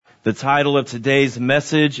The title of today's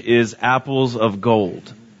message is Apples of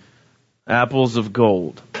Gold. Apples of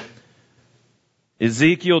Gold.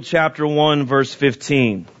 Ezekiel chapter 1 verse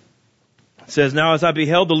 15 says, Now as I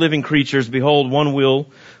beheld the living creatures, behold, one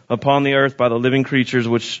wheel upon the earth by the living creatures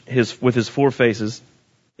with his four faces,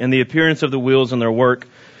 and the appearance of the wheels and their work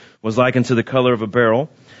was like unto the color of a beryl.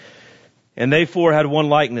 And they four had one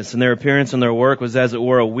likeness, and their appearance and their work was as it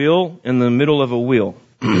were a wheel in the middle of a wheel.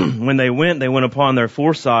 When they went upon their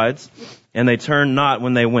four sides, and they turned not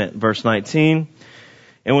when they went. Verse 19.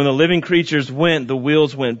 And when the living creatures went, the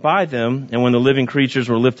wheels went by them, and when the living creatures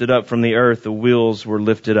were lifted up from the earth, the wheels were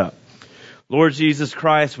lifted up. Lord Jesus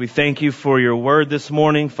Christ, we thank you for your word this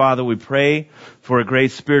morning. Father, we pray for a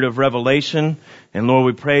great spirit of revelation. And Lord,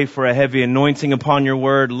 we pray for a heavy anointing upon your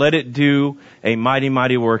word. Let it do a mighty,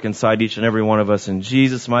 mighty work inside each and every one of us. In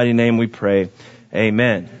Jesus' mighty name we pray.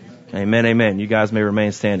 Amen. Amen, amen. You guys may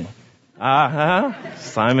remain standing.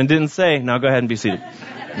 Simon didn't say. Now go ahead and be seated.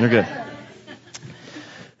 You're good.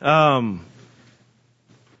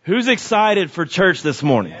 Who's excited for church this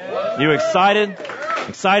morning? You excited?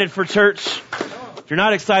 Excited for church? If you're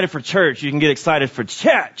not excited for church, you can get excited for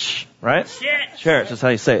church, right? Church. That's how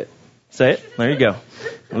you say it. Say it. There you go.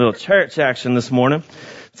 A little church action this morning.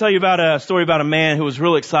 I'll tell you about a story about a man who was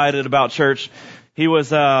real excited about church. He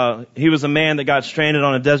was a man that got stranded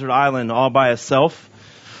on a desert island all by himself.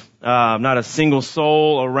 Not a single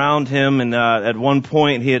soul around him. And at one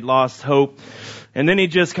point he had lost hope. And then he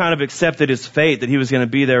just kind of accepted his fate that he was going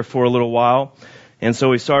to be there for a little while. And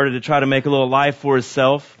so he started to try to make a little life for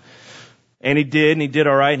himself. And he did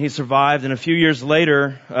all right, and he survived. And a few years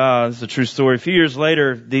later, this is a true story, a few years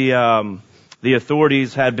later, the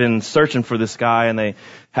authorities had been searching for this guy, and they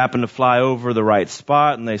happened to fly over the right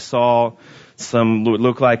spot, and they saw some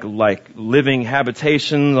look like living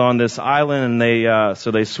habitations on this island, and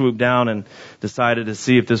so they swooped down and decided to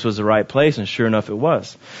see if this was the right place, and sure enough it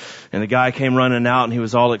was. And the guy came running out, and he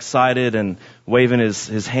was all excited and waving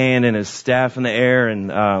his hand and his staff in the air,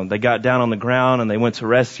 and they got down on the ground and they went to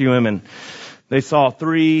rescue him, and they saw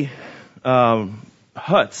three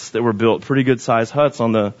huts that were built, pretty good sized huts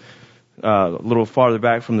on the a little farther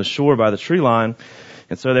back from the shore by the tree line.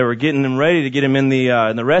 And so they were getting him ready to get him in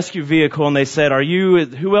the rescue vehicle, and they said,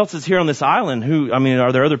 who else is here on this island?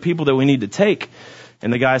 Are there other people that we need to take?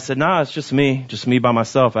 And the guy said, Nah, it's just me by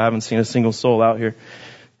myself. I haven't seen a single soul out here.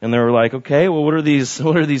 And they were like, okay, well, what are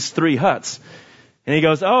these three huts? And he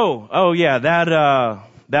goes, oh yeah,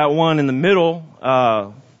 that one in the middle,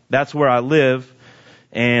 that's where I live.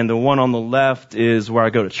 And the one on the left is where I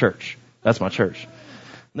go to church. That's my church.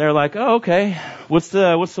 And they're like, oh, okay. What's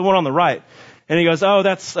the one on the right? And he goes, oh,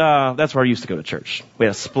 that's where I used to go to church. We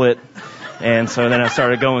had a split. And so then I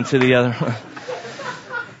started going to the other one.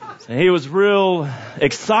 So he was real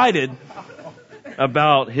excited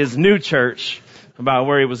about his new church, about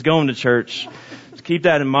where he was going to church. So keep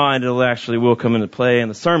that in mind. Will come into play in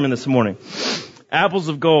the sermon this morning. Apples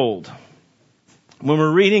of gold. When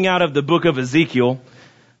we're reading out of the book of Ezekiel,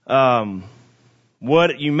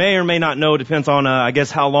 what you may or may not know depends on,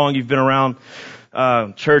 how long you've been around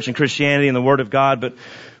church and Christianity and the Word of God. But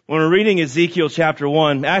when we're reading Ezekiel chapter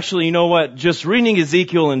 1, actually, you know what? Just reading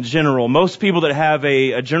Ezekiel in general, most people that have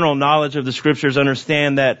a general knowledge of the Scriptures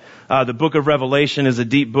understand that the book of Revelation is a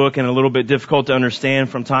deep book and a little bit difficult to understand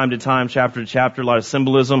from time to time, chapter to chapter, a lot of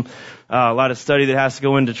symbolism, a lot of study that has to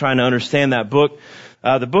go into trying to understand that book.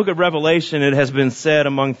 The book of Revelation, it has been said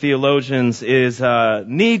among theologians, is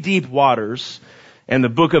knee-deep waters, and the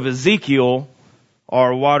book of Ezekiel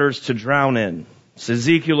are waters to drown in. So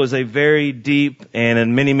Ezekiel is a very deep and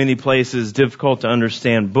in many, many places difficult to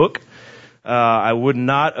understand book. I would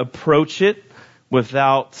not approach it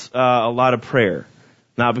without a lot of prayer.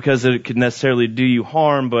 Not because it could necessarily do you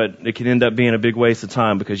harm, but it can end up being a big waste of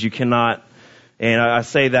time because you cannot, and I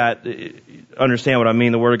say that, understand what I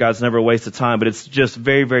mean, the Word of God's never a waste of time, but it's just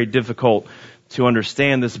very, very difficult to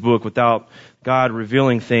understand this book without God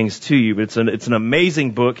revealing things to you. But it's an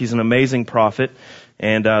amazing book. He's an amazing prophet.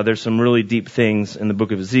 And there's some really deep things in the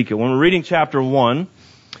book of Ezekiel. When we're reading chapter 1,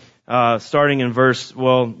 we're starting in verse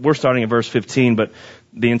 15, but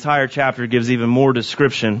the entire chapter gives even more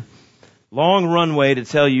description. Long runway to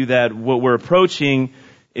tell you that what we're approaching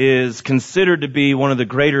is considered to be one of the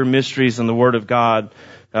greater mysteries in the Word of God,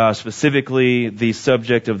 specifically the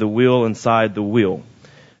subject of the wheel inside the wheel.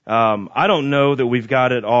 I don't know that we've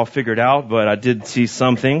got it all figured out, but I did see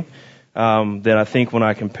something that I think when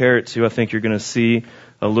I compare it to, I think you're going to see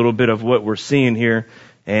a little bit of what we're seeing here.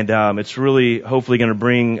 And it's really hopefully going to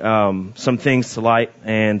bring some things to light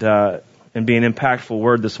and be an impactful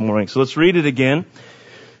word this morning. So let's read it again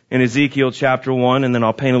in Ezekiel chapter 1, and then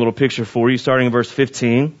I'll paint a little picture for you, starting in verse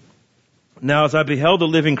 15. Now as I beheld the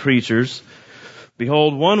living creatures,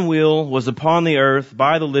 behold, one wheel was upon the earth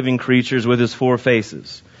by the living creatures with his 4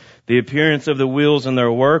 faces. The appearance of the wheels and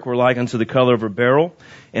their work were like unto the color of a beryl,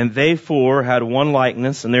 and they 4 had one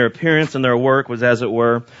likeness, and their appearance and their work was as it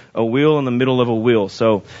were a wheel in the middle of a wheel.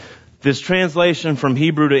 So this translation from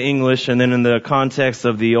Hebrew to English, and then in the context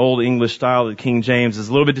of the Old English style of King James, is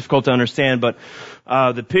a little bit difficult to understand, but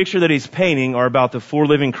the picture that he's painting are about the 4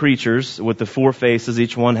 living creatures with the 4 faces.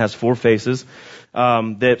 Each one has 4 faces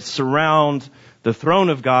that surround the throne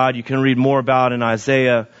of God. You can read more about in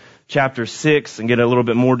Isaiah chapter 6 and get a little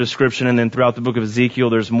bit more description, and then throughout the book of Ezekiel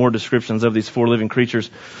there's more descriptions of these 4 living creatures.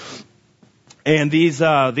 And these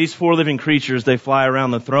 4 living creatures, they fly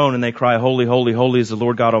around the throne and they cry, holy, holy, holy is the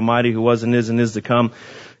Lord God Almighty, who was and is to come.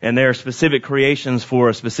 And they are specific creations for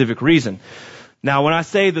a specific reason. Now, when I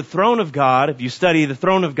say the throne of God, if you study the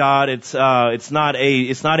throne of God, it's not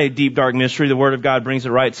a deep, dark mystery. The Word of God brings it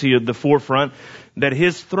right to the forefront, that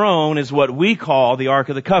His throne is what we call the Ark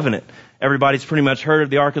of the Covenant. Everybody's pretty much heard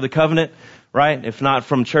of the Ark of the Covenant, right? If not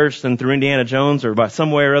from church, then through Indiana Jones or by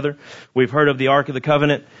some way or other, we've heard of the Ark of the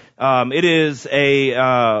Covenant. It is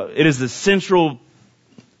the central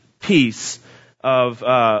piece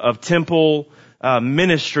of temple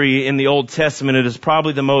ministry in the Old Testament. It is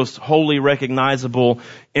probably the most wholly recognizable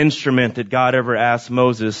instrument that God ever asked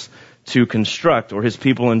Moses to construct, or his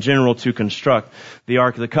people in general to construct, the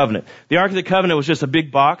Ark of the Covenant. The Ark of the Covenant was just a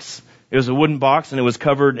big box. It was a wooden box, and it was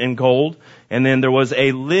covered in gold. And then there was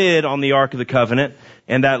a lid on the Ark of the Covenant,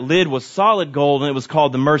 and that lid was solid gold, and it was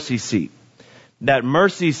called the mercy seat. That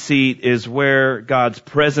mercy seat is where God's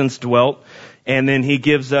presence dwelt. And then He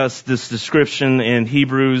gives us this description in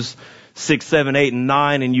Hebrews 6, 7, 8, and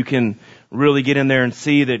 9, and you can really get in there and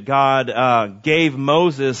see that God gave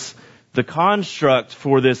Moses the construct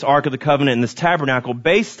for this Ark of the Covenant and this tabernacle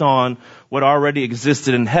based on what already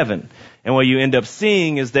existed in heaven. And what you end up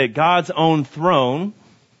seeing is that God's own throne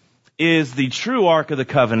is the true Ark of the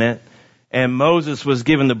Covenant, and Moses was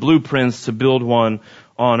given the blueprints to build one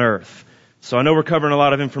on earth. So I know we're covering a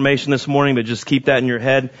lot of information this morning, but just keep that in your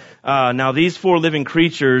head. Now these 4 living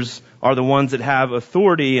creatures are the ones that have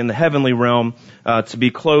authority in the heavenly realm to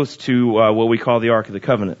be close to what we call the Ark of the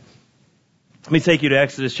Covenant. Let me take you to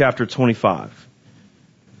Exodus chapter 25.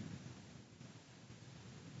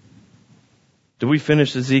 Did we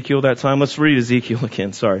finish Ezekiel that time? Let's read Ezekiel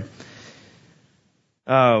again, sorry.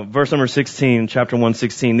 Verse number 16, chapter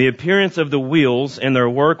 1:16. The appearance of the wheels and their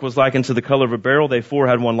work was like unto the color of a beryl. They 4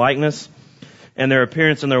 had one likeness, and their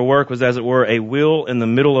appearance and their work was as it were a wheel in the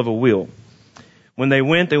middle of a wheel. When they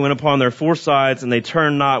went upon their 4 sides, and they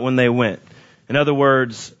turned not when they went. In other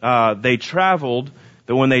words, they traveled,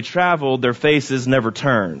 but when they traveled, their faces never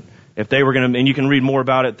turned. If they were going to, and you can read more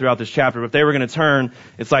about it throughout this chapter, but if they were going to turn,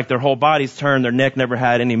 it's like their whole bodies turned, their neck never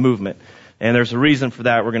had any movement. And there's a reason for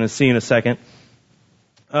that we're going to see in a second.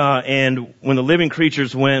 And when the living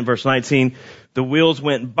creatures went, verse 19, the wheels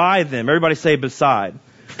went by them. Everybody say beside.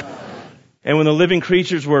 And when the living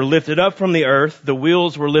creatures were lifted up from the earth, the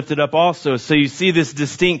wheels were lifted up also. So you see this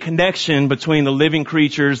distinct connection between the living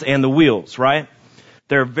creatures and the wheels, right?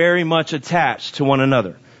 They're very much attached to one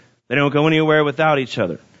another. They don't go anywhere without each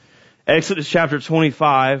other. Exodus chapter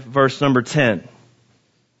 25, verse number 10.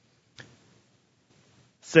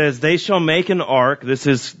 Says, they shall make an ark. This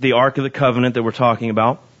is the Ark of the Covenant that we're talking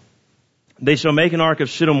about. They shall make an ark of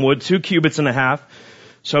shittim wood. 2 cubits and a half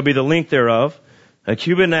shall be the length thereof. A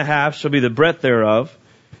cubit and a half shall be the breadth thereof.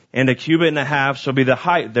 And a cubit and a half shall be the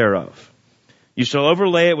height thereof. You shall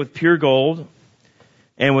overlay it with pure gold.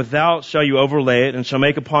 And without shall you overlay it, and shall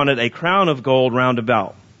make upon it a crown of gold round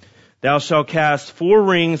about. Thou shalt cast 4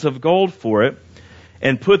 rings of gold for it,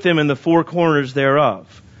 and put them in the 4 corners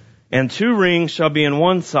thereof. And 2 rings shall be in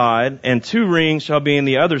one side, and 2 rings shall be in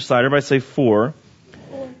the other side. Everybody say 4.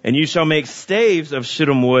 And you shall make staves of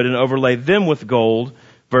shittim wood, and overlay them with gold.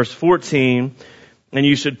 Verse 14. And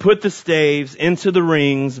you should put the staves into the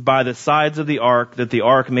rings by the sides of the ark, that the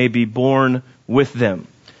ark may be borne with them.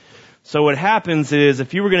 So what happens is,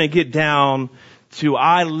 if you were going to get down to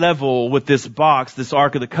eye level with this box, this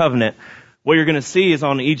Ark of the Covenant, what you're going to see is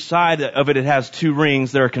on each side of it, it has 2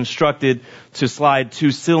 rings that are constructed to slide 2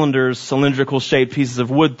 cylinders, cylindrical shaped pieces of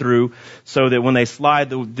wood through, so that when they slide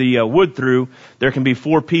the wood through, there can be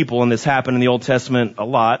 4 people, and this happened in the Old Testament a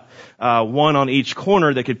lot, 1 on each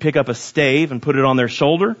corner that could pick up a stave and put it on their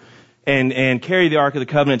shoulder and carry the Ark of the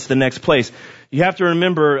Covenant to the next place. You have to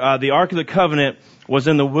remember, the Ark of the Covenant was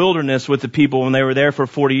in the wilderness with the people when they were there for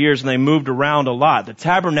 40 years, and they moved around a lot. The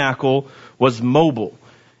tabernacle was mobile.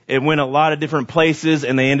 It went a lot of different places,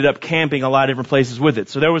 and they ended up camping a lot of different places with it.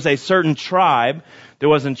 So there was a certain tribe that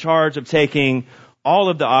was in charge of taking all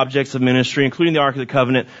of the objects of ministry, including the Ark of the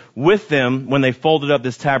Covenant, with them when they folded up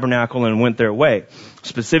this tabernacle and went their way.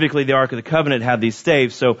 Specifically, the Ark of the Covenant had these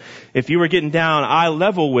staves. So if you were getting down eye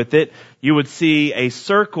level with it, you would see a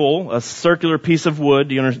circle, a circular piece of wood.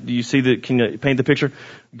 Do you see the, can you paint the picture?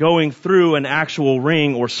 Going through an actual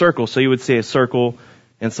ring or circle. So you would see a circle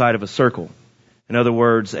inside of a circle. In other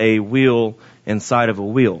words, a wheel inside of a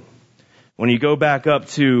wheel. When you go back up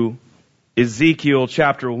to Ezekiel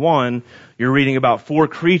chapter 1, you're reading about 4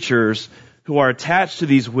 creatures who are attached to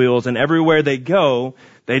these wheels, and everywhere they go,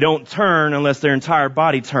 they don't turn unless their entire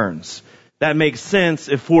body turns. That makes sense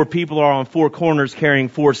if 4 people are on 4 corners carrying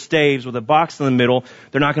 4 staves with a box in the middle.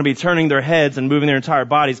 They're not going to be turning their heads and moving their entire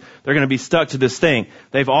bodies. They're going to be stuck to this thing.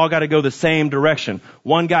 They've all got to go the same direction.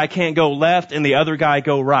 One guy can't go left and the other guy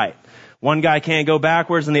go right. One guy can't go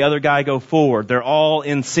backwards and the other guy go forward. They're all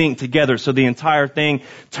in sync together. So the entire thing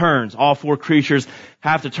turns. All 4 creatures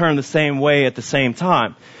have to turn the same way at the same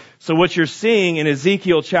time. So what you're seeing in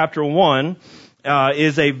Ezekiel chapter 1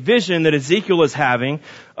 is a vision that Ezekiel is having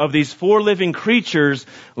of these 4 living creatures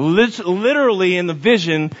literally in the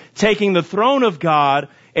vision taking the throne of God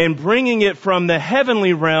and bringing it from the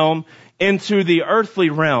heavenly realm into the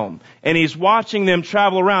earthly realm. And he's watching them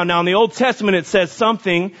travel around. Now in the Old Testament it says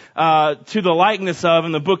something to the likeness of,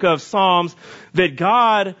 in the book of Psalms, that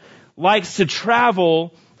God likes to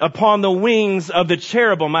travel upon the wings of the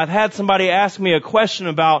cherubim. I've had somebody ask me a question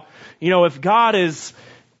about, if God is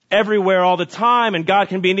everywhere all the time and God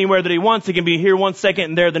can be anywhere that he wants, he can be here one second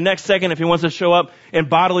and there the next second if he wants to show up in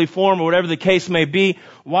bodily form or whatever the case may be,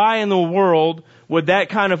 why in the world would that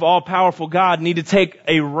kind of all-powerful God need to take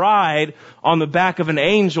a ride on the back of an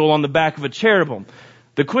angel, on the back of a cherubim?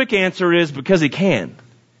 The quick answer is because he can.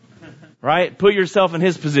 Right? Put yourself in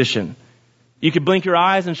his position. You could blink your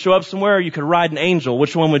eyes and show up somewhere, or you could ride an angel.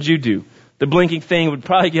 Which one would you do? The blinking thing would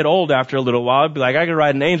probably get old after a little while. It'd be like, I could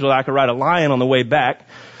ride an angel, I could ride a lion on the way back.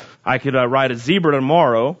 I could ride a zebra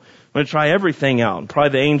tomorrow. I'm going to try everything out. Probably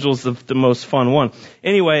the angel's the most fun one.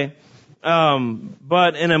 Anyway,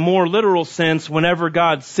 but in a more literal sense, whenever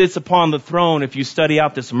God sits upon the throne, if you study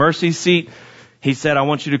out this mercy seat, he said, I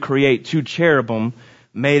want you to create 2 cherubim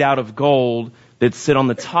made out of gold that sit on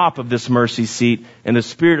the top of this mercy seat, and the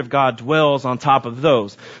Spirit of God dwells on top of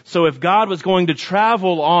those. So if God was going to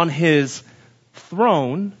travel on his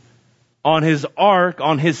throne, on his ark,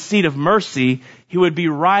 on his seat of mercy, he would be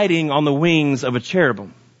riding on the wings of a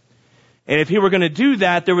cherubim. And if he were going to do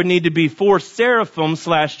that, there would need to be 4 seraphim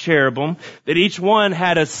 / cherubim, that each one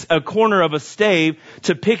had a corner of a stave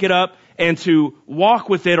to pick it up and to walk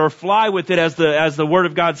with it or fly with it, as the Word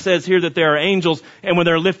of God says here that there are angels, and when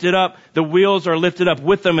they're lifted up, the wheels are lifted up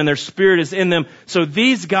with them and their spirit is in them. So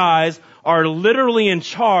these guys are literally in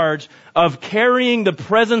charge of carrying the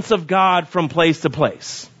presence of God from place to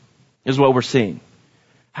place, is what we're seeing.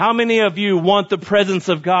 How many of you want the presence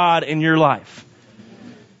of God in your life?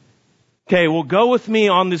 Okay, well, go with me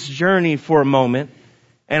on this journey for a moment,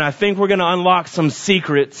 and I think we're going to unlock some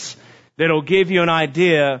secrets that'll give you an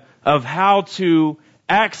idea of how to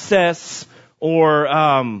access or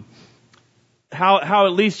how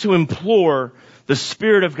at least to implore the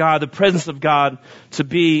Spirit of God, the presence of God, to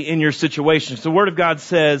be in your situation. So the Word of God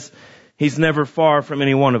says he's never far from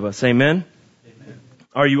any one of us. Amen? Amen.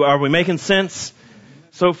 Are we making sense?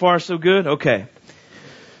 So far, so good? Okay.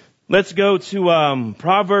 Let's go to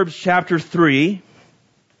Proverbs chapter 3.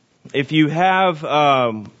 If you have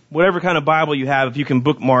whatever kind of Bible you have, if you can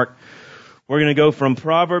bookmark, we're going to go from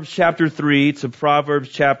Proverbs chapter 3 to Proverbs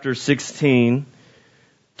chapter 16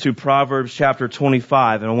 to Proverbs chapter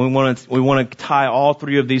 25. And we want to tie all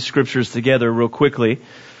 3 of these scriptures together real quickly,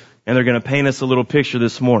 and they're going to paint us a little picture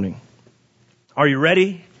this morning. Are you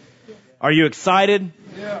ready? Are you excited?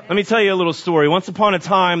 Yeah. Let me tell you a little story. Once upon a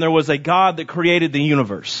time, there was a God that created the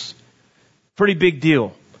universe. Pretty big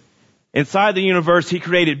deal. Inside the universe, he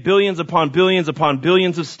created billions upon billions upon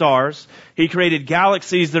billions of stars. He created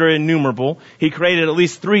galaxies that are innumerable. He created at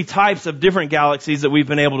least 3 types of different galaxies that we've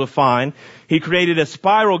been able to find. He created a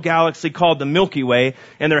spiral galaxy called the Milky Way,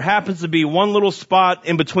 and there happens to be one little spot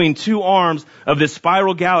in between 2 arms of this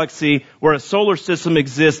spiral galaxy where a solar system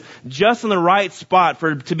exists, just in the right spot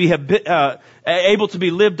for it to be able to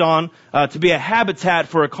be lived on, to be a habitat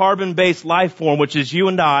for a carbon-based life form, which is you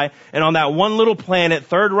and I. And on that one little planet,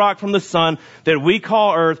 third rock from the sun, that we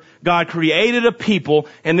call Earth, God created a people,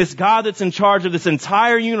 and this God that's in charge of this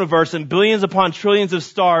entire universe and billions upon trillions of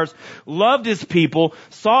stars loved his people,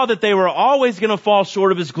 saw that they were always going to fall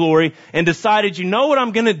short of his glory, and decided, you know what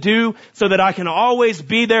I'm going to do so that I can always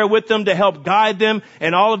be there with them to help guide them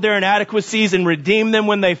and all of their inadequacies and redeem them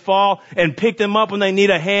when they fall and pick them up when they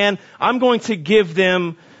need a hand? I'm going to give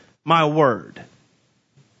them my word.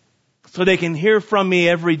 so they can hear from me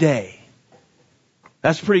every day.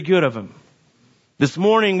 That's pretty good of him. This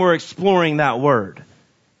morning we're exploring that word.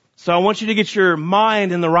 So I want you to get your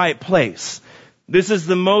mind in the right place. This is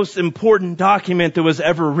the most important document that was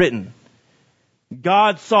ever written.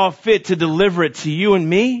 God saw fit to deliver it to you and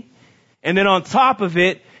me. And then on top of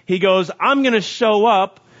it, he goes, I'm going to show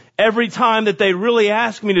up every time that they really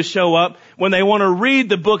ask me to show up. When they want to read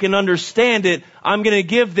the book and understand it, I'm going to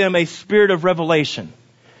give them a spirit of revelation.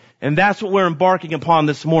 And that's what we're embarking upon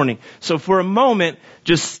this morning. So for a moment,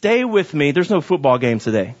 just stay with me. There's no football game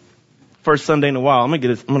today. First Sunday in a while. I'm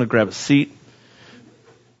going to grab a seat.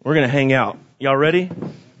 We're going to hang out. Y'all ready?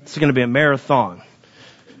 This is going to be a marathon.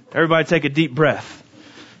 Everybody take a deep breath.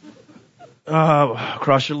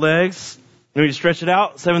 Cross your legs. You need to stretch it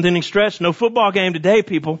out. 7th inning stretch. No football game today,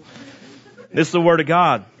 people. This is the Word of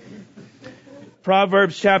God.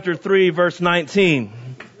 Proverbs chapter 3, verse 19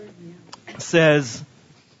 says,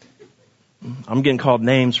 I'm getting called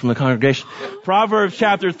names from the congregation. Proverbs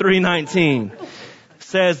chapter 3:19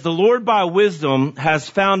 says, the Lord by wisdom has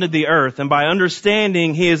founded the earth, and by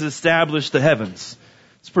understanding he has established the heavens.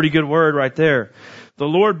 It's a pretty good word right there. The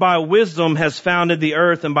Lord by wisdom has founded the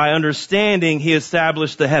earth, and by understanding he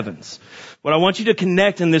established the heavens. What I want you to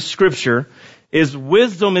connect in this scripture is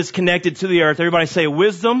wisdom is connected to the earth. Everybody say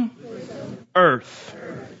wisdom. Earth.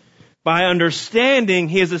 By understanding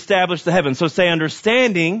he has established the heavens. So say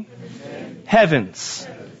understanding. Heavens.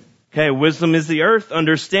 Okay, wisdom is the earth,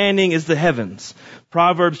 understanding is the heavens.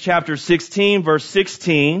 Proverbs chapter 16, verse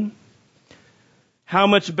 16. How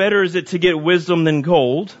much better is it to get wisdom than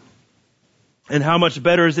gold? And how much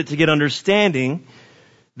better is it to get understanding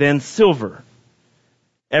than silver?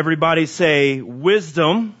 Everybody say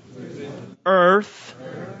wisdom, earth,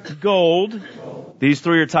 gold. These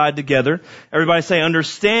three are tied together. Everybody say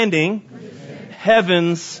understanding,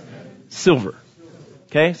 heavens, silver.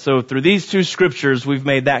 Okay, so through these two scriptures, we've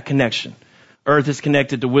made that connection. Earth is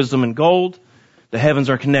connected to wisdom and gold. The heavens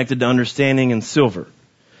are connected to understanding and silver.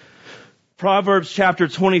 Proverbs chapter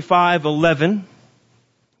 25:11,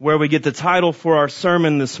 where we get the title for our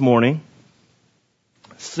sermon this morning,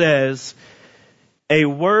 says, a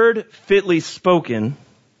word fitly spoken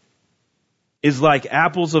is like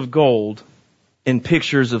apples of gold in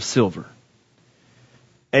pictures of silver.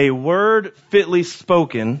 A word fitly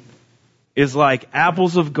spoken is like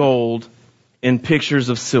apples of gold in pictures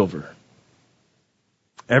of silver.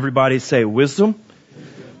 Everybody say wisdom,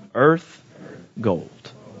 earth, gold.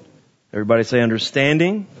 Everybody say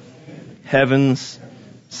understanding, heavens,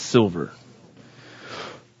 silver.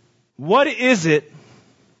 What is it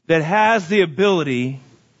that has the ability?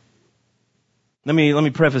 Let me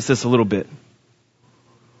preface this a little bit.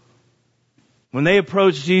 When they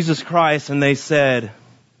approached Jesus Christ and they said,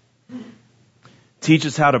 teach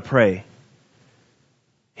us how to pray,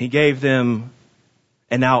 he gave them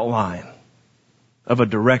an outline of a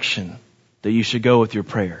direction that you should go with your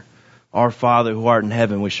prayer. Our Father who art in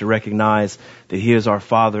heaven, we should recognize that he is our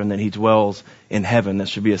Father and that he dwells in heaven. That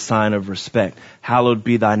should be a sign of respect. Hallowed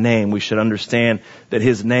be thy name. We should understand that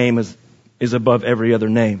his name is above every other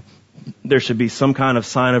name. There should be some kind of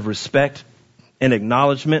sign of respect and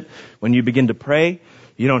acknowledgement when you begin to pray.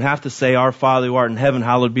 You don't have to say, our Father who art in heaven,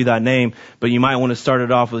 hallowed be thy name, but you might want to start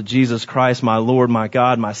it off with Jesus Christ, my Lord, my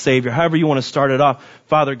God, my Savior. However you want to start it off.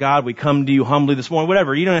 Father God, we come to you humbly this morning,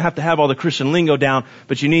 whatever. You don't have to have all the Christian lingo down,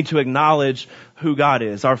 but you need to acknowledge who God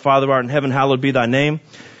is. Our Father who art in heaven, hallowed be thy name.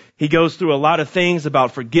 He goes through a lot of things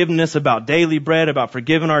about forgiveness, about daily bread, about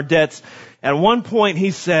forgiving our debts. At one point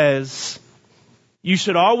he says, you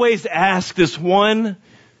should always ask this one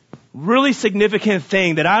really significant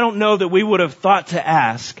thing that I don't know that we would have thought to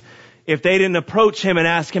ask if they didn't approach him and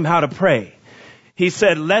ask him how to pray. He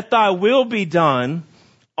said, let thy will be done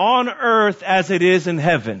on earth as it is in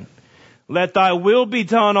heaven. Let thy will be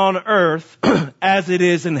done on earth as it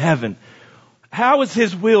is in heaven. How is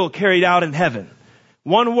his will carried out in heaven?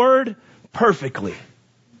 One word, perfectly.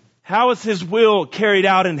 How is his will carried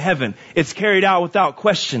out in heaven? It's carried out without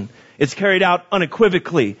question. It's carried out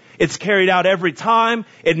unequivocally. It's carried out every time.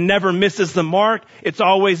 It never misses the mark. It's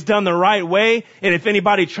always done the right way. And if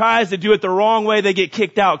anybody tries to do it the wrong way, they get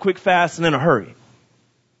kicked out quick, fast, and in a hurry.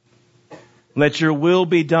 Let your will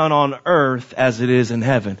be done on earth as it is in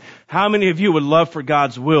heaven. How many of you would love for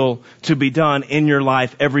God's will to be done in your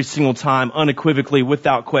life every single time, unequivocally,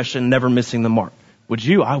 without question, never missing the mark? Would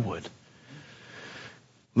you? I would.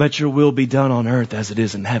 Let your will be done on earth as it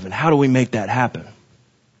is in heaven. How do we make that happen?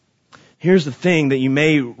 Here's the thing that you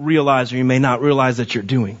may realize or you may not realize that you're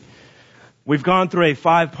doing. We've gone through a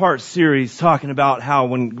 5-part series talking about how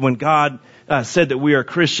when God said that we are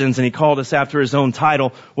Christians and he called us after his own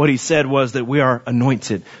title, what he said was that we are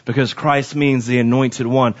anointed because Christ means the anointed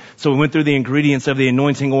one. So we went through the ingredients of the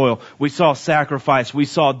anointing oil. We saw sacrifice. We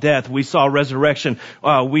saw death. We saw resurrection.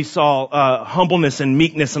 We saw humbleness and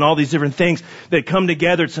meekness and all these different things that come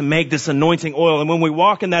together to make this anointing oil. And when we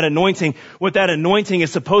walk in that anointing, what that anointing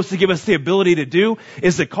is supposed to give us the ability to do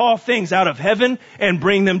is to call things out of heaven and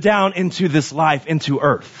bring them down into this life, into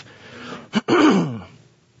earth.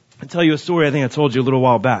 I'll tell you a story I think I told you a little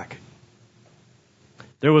while back.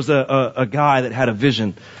 There was a guy that had a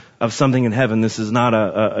vision of something in heaven. This is not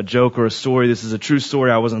a joke or a story. This is a true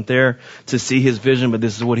story. I wasn't there to see his vision, but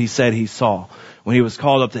this is what he said he saw. When he was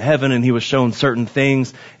called up to heaven and he was shown certain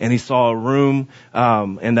things and he saw a room,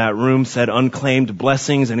 and that room said unclaimed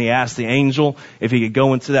blessings, and he asked the angel if he could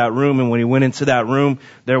go into that room. And when he went into that room,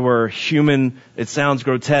 there were it sounds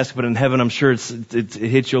grotesque, but in heaven I'm sure it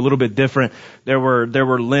hits you a little bit different. There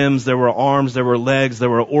were limbs, there were arms, there were legs, there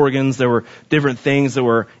were organs, there were different things that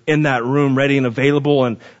were in that room ready and available,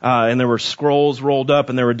 and there were scrolls rolled up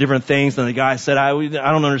and there were different things. And the guy said, I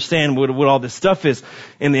don't understand what all this stuff is.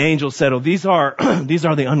 And the angel said, these are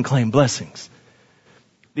the unclaimed blessings.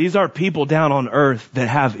 These are people down on earth that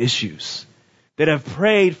have issues, that have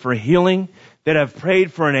prayed for healing, that have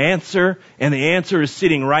prayed for an answer, and the answer is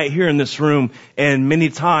sitting right here in this room, and many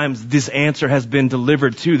times this answer has been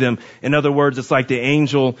delivered to them. In other words, it's like the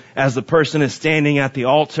angel, as the person is standing at the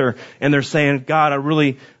altar, and they're saying, God, I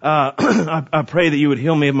really, I pray that you would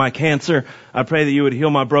heal me of my cancer. I pray that you would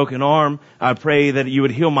heal my broken arm. I pray that you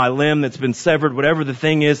would heal my limb that's been severed. Whatever the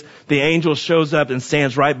thing is, the angel shows up and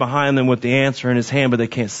stands right behind them with the answer in his hand, but they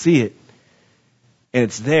can't see it. And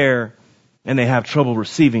it's there, and they have trouble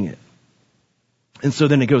receiving it. And so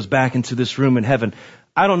then it goes back into this room in heaven.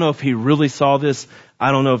 I don't know if he really saw this.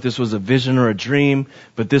 I don't know if this was a vision or a dream,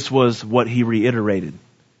 but this was what he reiterated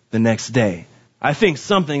the next day. I think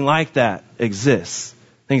something like that exists.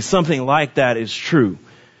 I think something like that is true.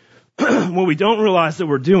 What we don't realize that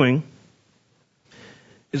we're doing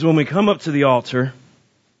is when we come up to the altar,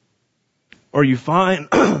 or you find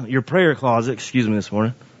your prayer closet, this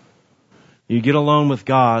morning, you get alone with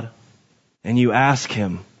God and you ask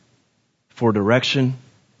him for direction,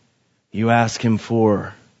 you ask him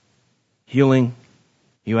for healing,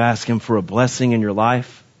 you ask him for a blessing in your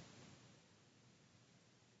life.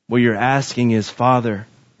 What you're asking is, Father,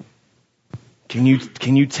 can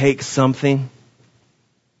you take something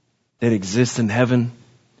that exists in heaven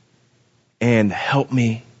and help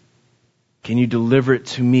me? Can you deliver it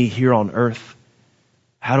to me here on earth?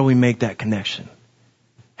 How do we make that connection?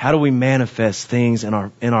 How do we manifest things in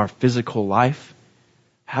our physical life?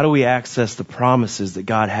 How do we access the promises that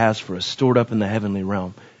God has for us stored up in the heavenly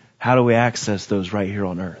realm? How do we access those right here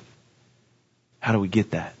on earth? How do we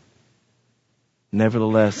get that?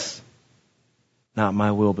 Nevertheless, not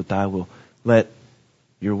my will, but thy will. Let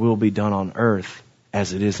your will be done on earth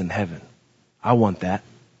as it is in heaven. I want that.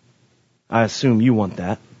 I assume you want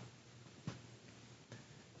that.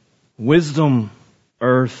 Wisdom,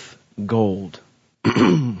 earth, gold.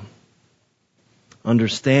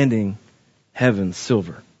 Understanding, heaven,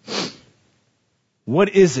 silver. What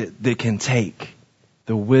is it that can take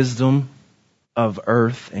the wisdom of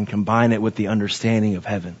earth and combine it with the understanding of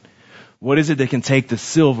heaven? What is it that can take the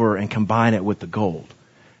silver and combine it with the gold?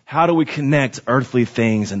 How do we connect earthly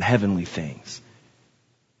things and heavenly things?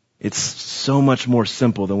 It's so much more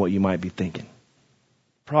simple than what you might be thinking.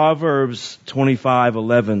 Proverbs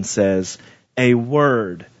 25:11 says, a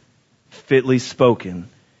word fitly spoken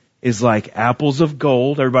is like apples of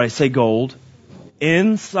gold. Everybody say gold.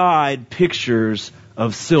 Inside pictures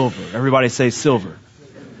of silver. Everybody say silver.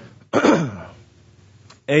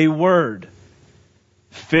 A word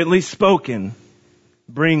fitly spoken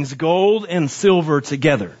brings gold and silver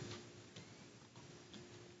together.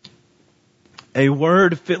 A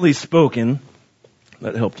word fitly spoken,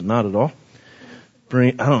 that helped not at all.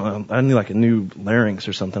 I don't know, I need like a new larynx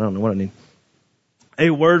or something. I don't know what I need. A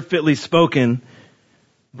word fitly spoken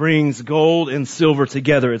brings gold and silver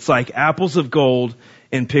together. It's like apples of gold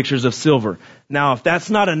in pictures of silver. Now, if that's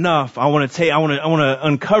not enough, I want to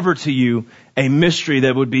uncover to you a mystery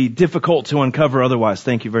that would be difficult to uncover otherwise.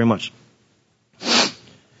 Thank you very much.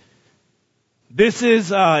 This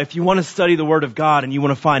is, if you want to study the Word of God and you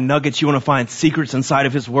want to find nuggets, you want to find secrets inside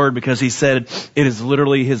of His Word, because He said it is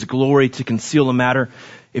literally His glory to conceal a matter.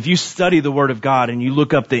 If you study the Word of God and you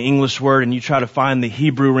look up the English word and you try to find the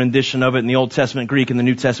Hebrew rendition of it in the Old Testament, Greek, and the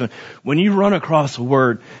New Testament, when you run across a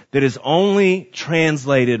word that is only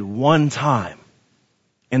translated one time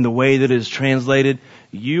in the way that it is translated,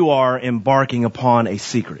 you are embarking upon a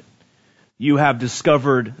secret. you have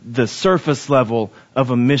discovered the surface level of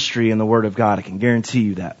a mystery in the Word of God. I can guarantee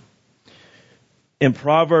you that. In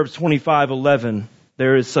Proverbs 25:11,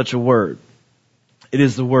 there is such a word. It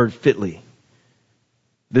is the word fitly.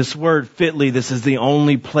 This word fitly, this is the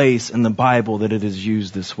only place in the Bible that it is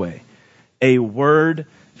used this way. A word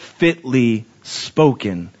fitly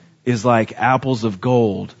spoken is like apples of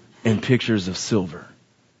gold and pictures of silver.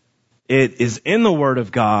 It is in the Word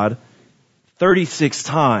of God 36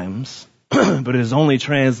 times, but it is only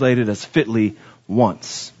translated as fitly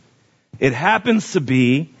once. It happens to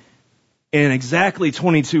be in exactly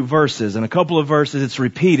 22 verses. In a couple of verses it's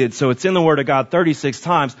repeated, so it's in the Word of God 36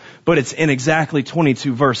 times, but it's in exactly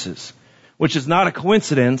 22 verses, which is not a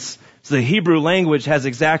coincidence. So the Hebrew language has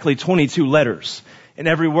exactly 22 letters. And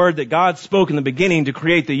every word that God spoke in the beginning to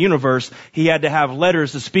create the universe, He had to have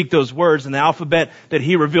letters to speak those words. And the alphabet that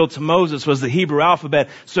He revealed to Moses was the Hebrew alphabet.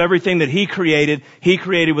 So everything that He created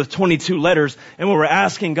with 22 letters. And when we're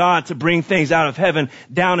asking God to bring things out of heaven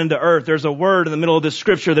down into earth, there's a word in the middle of this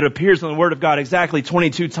scripture that appears in the Word of God exactly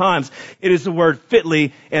 22 times. It is the word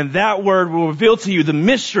fitly. And that word will reveal to you the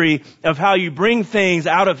mystery of how you bring things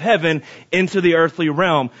out of heaven into the earthly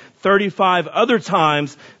realm. 35 other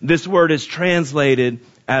times, this word is translated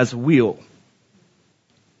as wheel.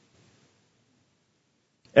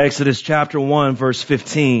 Exodus chapter 1, verse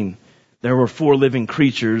 15. There were 4 living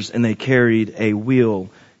creatures, and they carried a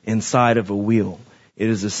wheel inside of a wheel. It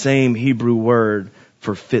is the same Hebrew word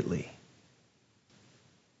for fitly.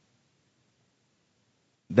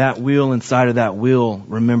 That wheel inside of that wheel,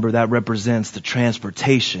 remember, that represents the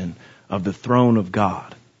transportation of the throne of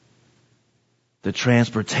God. The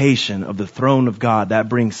transportation of the throne of God. That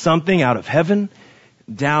brings something out of heaven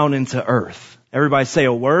down into earth. Everybody say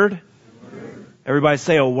a word. Word. Everybody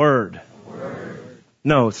say a word. Word.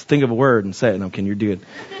 No, think of a word and say it. No, Ken, you're good.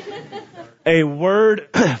 A word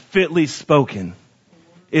fitly spoken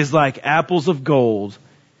is like apples of gold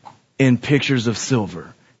in pictures of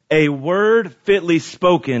silver. A word fitly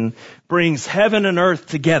spoken brings heaven and earth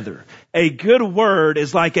together. A good word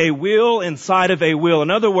is like a wheel inside of a wheel.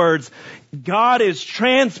 In other words, God is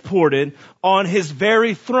transported on His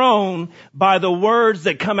very throne by the words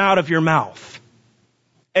that come out of your mouth.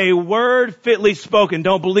 A word fitly spoken.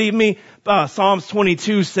 Don't believe me? Psalms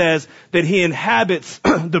 22 says that He inhabits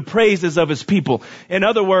the praises of His people. In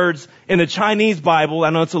other words, in the Chinese Bible,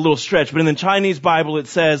 I know it's a little stretch, but in the Chinese Bible it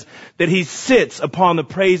says that He sits upon the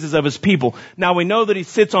praises of His people. Now we know that He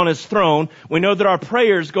sits on His throne. We know that our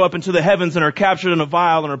prayers go up into the heavens and are captured in a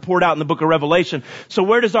vial and are poured out in the book of Revelation. So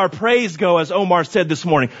where does our praise go, as Omar said this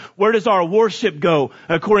morning? Where does our worship go?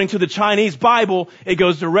 According to the Chinese Bible, it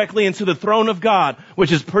goes directly into the throne of God,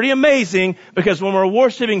 which is pretty amazing because when we're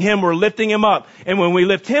worshiping Him, we're lifting Him up. And when we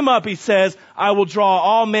lift Him up, He says, I will draw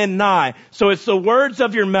all men nigh. So it's the words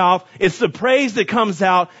of your mouth. It's the praise that comes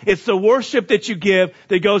out. It's the worship that you give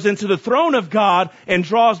that goes into the throne of God and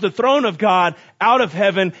draws the throne of God out of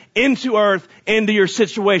heaven into earth, into your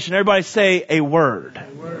situation. Everybody say a word.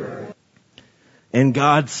 A word. And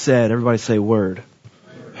God said, everybody say word.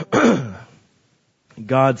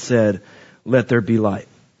 God said, let there be light.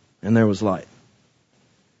 And there was light.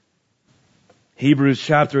 Hebrews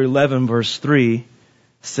chapter 11 verse 3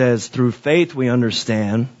 says, through faith we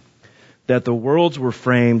understand that the worlds were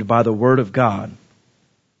framed by the word of God,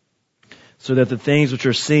 so that the things which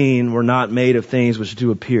are seen were not made of things which do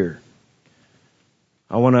appear.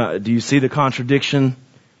 Do you see the contradiction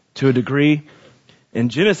to a degree? In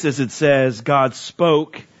Genesis it says, God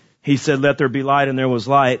spoke. He said, let there be light, and there was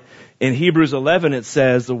light. In Hebrews 11 it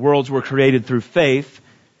says, the worlds were created through faith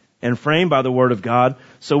and framed by the word of God.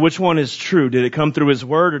 So which one is true? Did it come through His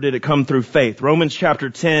word or did it come through faith? Romans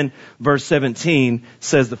chapter 10 verse 17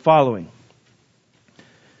 says the following.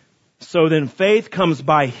 So then faith comes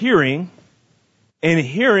by hearing, and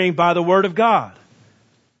hearing by the word of God.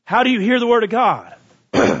 How do you hear the word of God?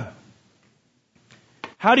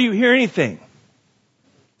 How do you hear anything?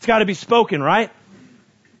 It's got to be spoken, right?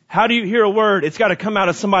 How do you hear a word? It's got to come out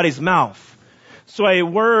of somebody's mouth. So a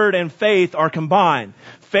word and faith are combined.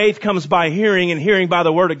 Faith comes by hearing, and hearing by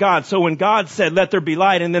the word of God. So when God said, let there be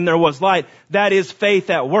light, and then there was light, that is faith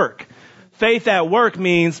at work. Faith at work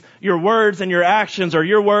means your words and your actions, or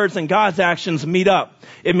your words and God's actions meet up.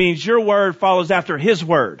 It means your word follows after His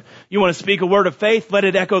word. You want to speak a word of faith? Let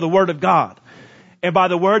it echo the word of God. And by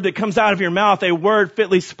the word that comes out of your mouth, a word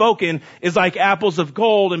fitly spoken is like apples of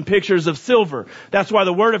gold and pictures of silver. That's why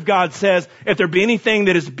the word of God says, if there be anything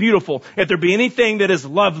that is beautiful, if there be anything that is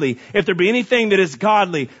lovely, if there be anything that is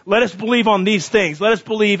godly, let us believe on these things. Let us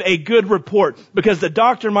believe a good report, because the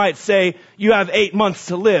doctor might say, you have 8 months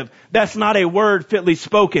to live. That's not a word fitly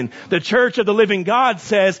spoken. The church of the living God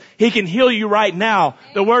says he can heal you right now.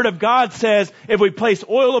 The word of God says if we place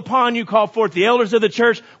oil upon you, call forth the elders of the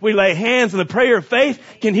church, we lay hands, and the prayer of faith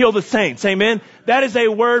can heal the saints. Amen. That is a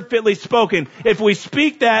word fitly spoken. If we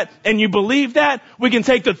speak that and you believe that, we can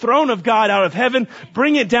take the throne of God out of heaven,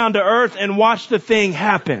 bring it down to earth, and watch the thing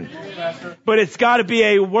happen. But it's got to be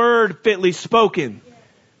a word fitly spoken.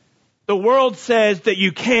 The world says that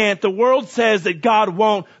you can't. The world says that God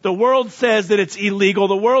won't. The world says that it's illegal.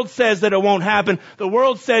 The world says that it won't happen. The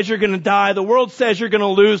world says you're going to die. The world says you're going to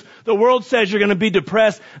lose. The world says you're going to be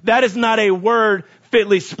depressed. That is not a word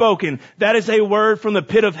fitly spoken. That is a word from the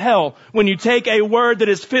pit of hell. When you take a word that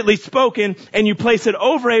is fitly spoken and you place it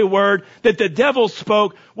over a word that the devil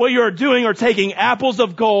spoke, what you are doing are taking apples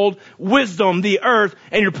of gold, wisdom, the earth,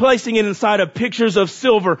 and you're placing it inside of pictures of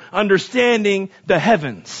silver, understanding the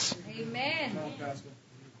heavens. Amen.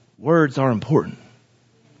 Words are important.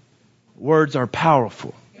 Words are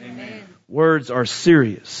powerful. Amen. Words are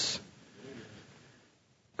serious.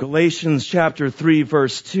 Galatians chapter 3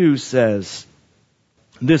 verse 2 says,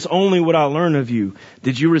 this only would I learn of you.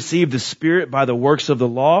 Did you receive the Spirit by the works of the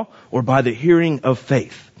law or by the hearing of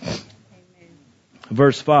faith? Amen.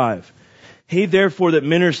 Verse 5. He therefore that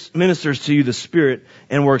ministers to you the Spirit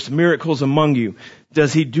and works miracles among you,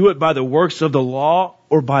 does he do it by the works of the law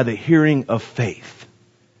or by the hearing of faith?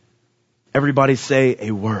 Everybody say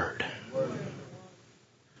a word.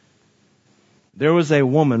 There was a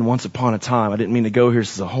woman once upon a time. I didn't mean to go here.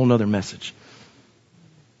 This is a whole nother message.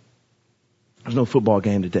 There's no football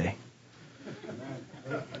game today.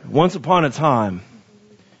 Once upon a time,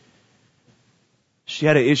 she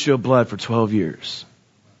had an issue of blood for 12 years.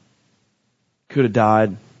 Could have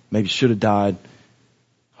died. Maybe should have died.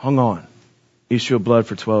 Hung on. Issue of blood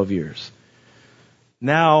for 12 years.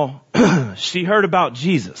 Now, she heard about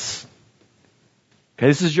Jesus. Okay,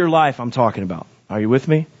 this is your life I'm talking about. Are you with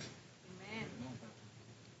me?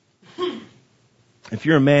 Amen. If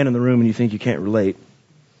you're a man in the room and you think you can't relate,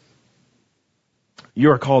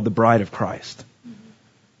 you are called the bride of Christ.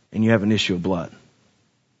 And you have an issue of blood.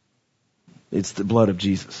 It's the blood of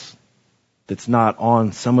Jesus. That's not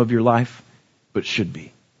on some of your life, but should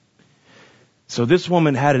be. So this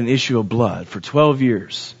woman had an issue of blood for 12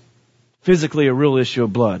 years. Physically a real issue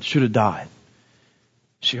of blood. Should have died.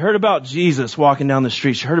 She heard about Jesus walking down the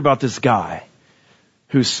street. She heard about this guy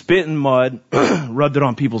who spit in mud, rubbed it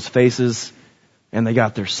on people's faces, and they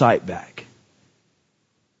got their sight back.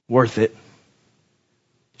 Worth it.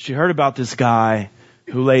 She heard about this guy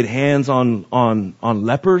who laid hands on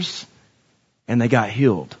lepers, and they got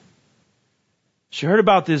healed. She heard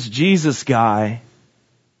about this Jesus guy,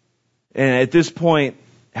 and at this point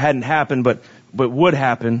hadn't happened, but would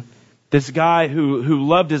happen. This guy who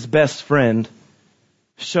loved his best friend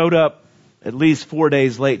showed up at least 4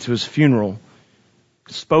 days late to his funeral,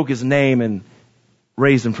 spoke his name, and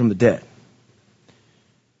raised him from the dead.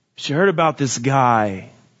 She heard about this guy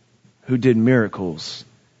who did miracles,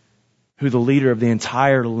 who the leader of the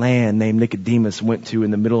entire land named Nicodemus went to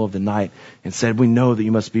in the middle of the night and said, we know that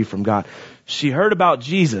you must be from God. She heard about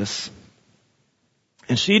Jesus,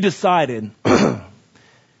 and she decided,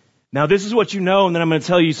 now this is what you know, and then I'm going to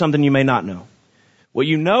tell you something you may not know. What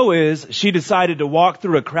you know is she decided to walk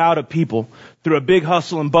through a crowd of people, through a big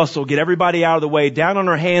hustle and bustle, get everybody out of the way, down on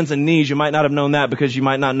her hands and knees. You might not have known that because you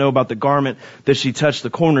might not know about the garment that she touched the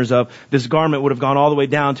corners of. This garment would have gone all the way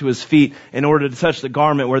down to his feet in order to touch the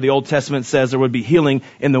garment where the Old Testament says there would be healing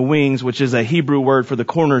in the wings, which is a Hebrew word for the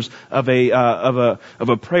corners of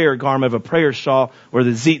a prayer garment, of a prayer shawl, where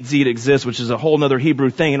the tzitzit exists, which is a whole other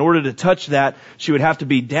Hebrew thing. In order to touch that, she would have to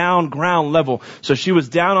be down ground level. So she was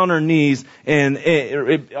down on her knees and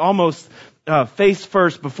almost face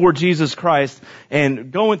first before Jesus Christ,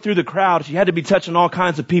 and going through the crowd, she had to be touching all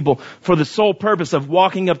kinds of people for the sole purpose of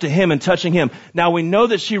walking up to him and touching him. Now we know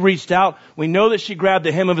that she reached out, we know that she grabbed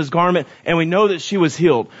the hem of his garment, and we know that she was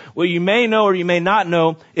healed. What you may know or you may not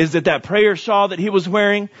know is that prayer shawl that he was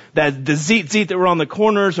wearing, that the tzitzit that were on the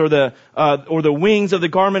corners or the wings of the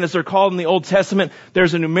garment as they're called in the Old Testament,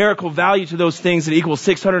 there's a numerical value to those things that equals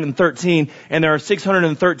 613, and there are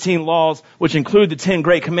 613 laws which include the 10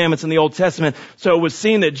 great commandments in the Old Testament. Testament. So it was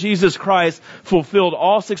seen that Jesus Christ fulfilled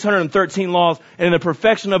all 613 laws, and in the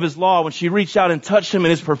perfection of his law, when she reached out and touched him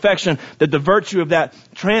in his perfection, that the virtue of that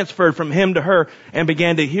transferred from him to her and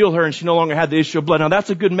began to heal her, and she no longer had the issue of blood. Now that's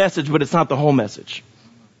a good message, but it's not the whole message.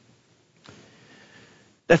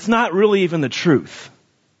 That's not really even the truth.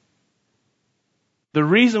 The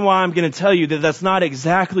reason why I'm going to tell you that that's not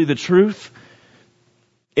exactly the truth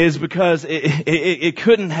is because it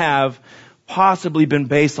couldn't have possibly been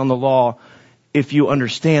based on the law if you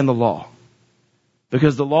understand the law.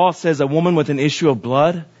 Because the law says a woman with an issue of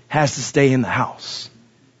blood has to stay in the house.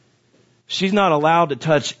 She's not allowed to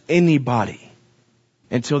touch anybody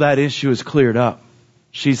until that issue is cleared up.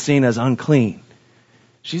 She's seen as unclean.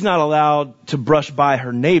 She's not allowed to brush by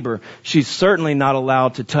her neighbor. She's certainly not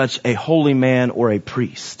allowed to touch a holy man or a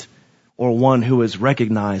priest or one who is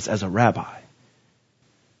recognized as a rabbi.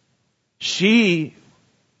 There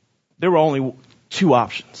were only two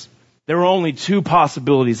options. There were only two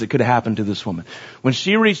possibilities that could happen to this woman. When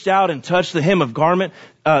she reached out and touched the hem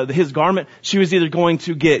of his garment, she was either going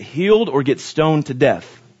to get healed or get stoned to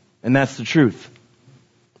death. And that's the truth.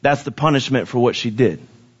 That's the punishment for what she did.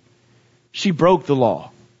 She broke the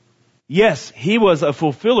law. Yes, he was a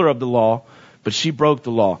fulfiller of the law, but she broke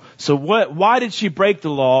the law. So why did she break the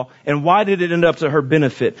law, and why did it end up to her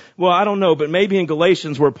benefit? Well, I don't know, but maybe in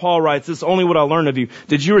Galatians where Paul writes, this is only what I learned of you.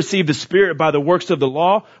 Did you receive the Spirit by the works of the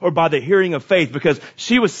law or by the hearing of faith? Because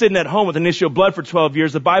she was sitting at home with an issue of blood for 12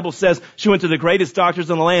 years. The Bible says she went to the greatest doctors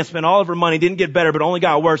in the land, spent all of her money, didn't get better, but only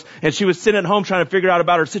got worse. And she was sitting at home trying to figure out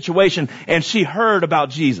about her situation, and she heard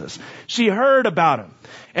about Jesus. She heard about him.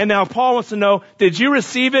 And now Paul wants to know, did you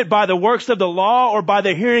receive it by the works of the law or by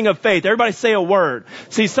the hearing of faith? Everybody say a word.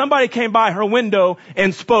 See, somebody came by her window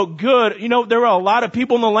and spoke good. You know, there were a lot of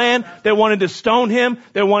people in the land that wanted to stone him.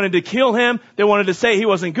 They wanted to kill him. They wanted to say he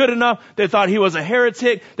wasn't good enough. They thought he was a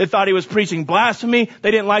heretic. They thought he was preaching blasphemy.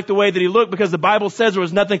 They didn't like the way that he looked because the Bible says there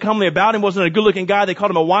was nothing comely about him. He wasn't a good looking guy. They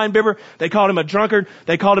called him a winebibber. They called him a drunkard.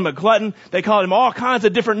 They called him a glutton. They called him all kinds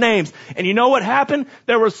of different names. And you know what happened?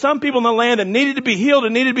 There were some people in the land that needed to be healed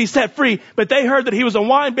and needed to be set free, but they heard that he was a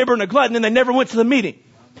winebibber and a glutton, and they never went to the meeting.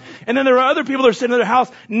 And then there were other people that were sitting in their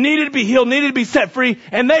house, needed to be healed, needed to be set free,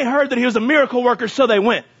 and they heard that he was a miracle worker, so they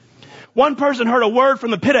went. One person heard a word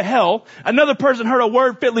from the pit of hell. Another person heard a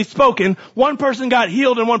word fitly spoken. One person got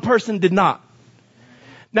healed and one person did not.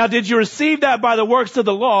 Now, did you receive that by the works of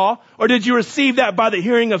the law, or did you receive that by the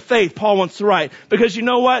hearing of faith? Paul wants to write. Because you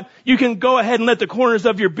know what? You can go ahead and let the corners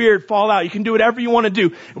of your beard fall out. You can do whatever you want to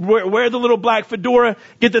do. Wear the little black fedora,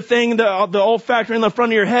 get the thing, the olfactory in the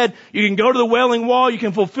front of your head. You can go to the Wailing Wall. You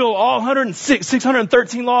can fulfill all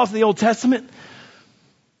 613 laws of the Old Testament.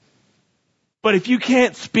 But if you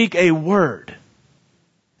can't speak a word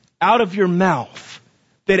out of your mouth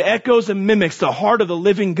that echoes and mimics the heart of the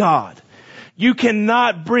living God, you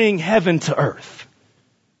cannot bring heaven to earth.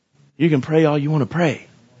 You can pray all you want to pray.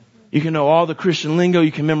 You can know all the Christian lingo.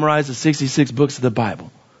 You can memorize the 66 books of the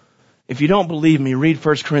Bible. If you don't believe me, read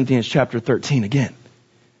 1 Corinthians chapter 13 again.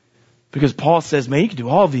 Because Paul says, man, you can do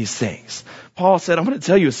all these things. Paul said, I'm going to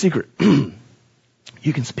tell you a secret.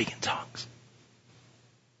 You can speak in tongues.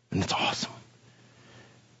 And it's awesome.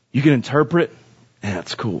 You can interpret, and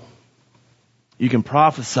that's cool. You can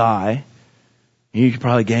prophesy, and you could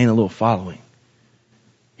probably gain a little following.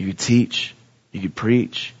 You could teach. You could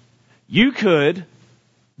preach. You could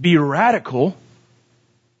be radical,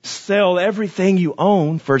 sell everything you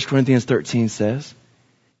own, 1 Corinthians 13 says,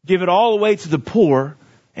 give it all away to the poor,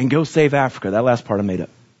 and go save Africa. That last part I made up.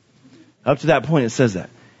 Up to that point it says that.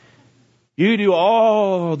 You do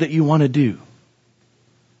all that you want to do.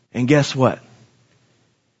 And guess what?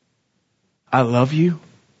 I love you,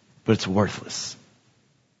 but it's worthless.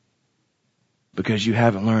 Because you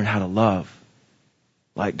haven't learned how to love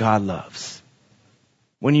like God loves.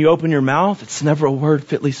 When you open your mouth, it's never a word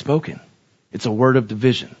fitly spoken. It's a word of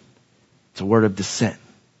division. It's a word of dissent.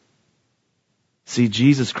 See,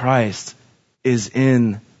 Jesus Christ is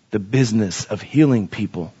in the business of healing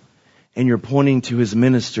people. And you're pointing to his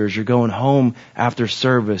ministers. You're going home after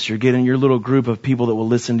service. You're getting your little group of people that will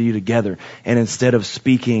listen to you together. And instead of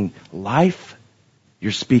speaking life,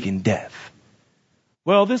 you're speaking death.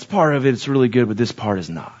 Well, this part of it is really good, but this part is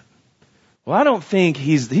not. Well, I don't think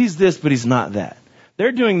he's this, but he's not that.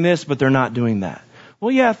 They're doing this, but they're not doing that.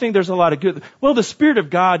 Well, yeah, I think there's a lot of good. Well, the Spirit of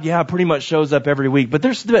God, yeah, pretty much shows up every week, but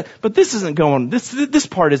this isn't going. This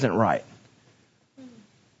part isn't right.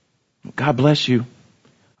 God bless you.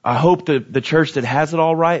 I hope that the church that has it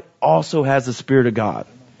all right also has the Spirit of God.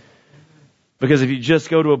 Because if you just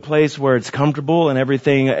go to a place where it's comfortable and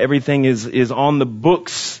everything is on the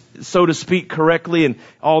books so to speak, correctly, and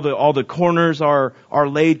all the corners are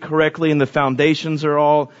laid correctly, and the foundations are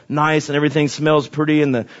all nice, and everything smells pretty,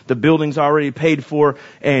 and the building's already paid for,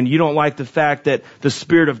 and you don't like the fact that the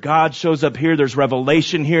Spirit of God shows up here, there's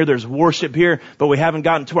revelation here, there's worship here, but we haven't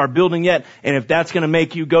gotten to our building yet, and if that's going to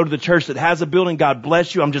make you go to the church that has a building, God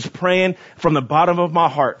bless you. I'm just praying from the bottom of my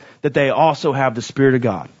heart that they also have the Spirit of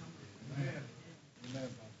God.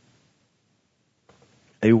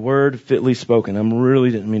 A word fitly spoken. I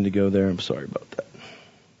really didn't mean to go there. I'm sorry about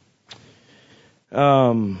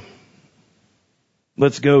that.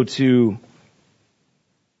 Let's go to...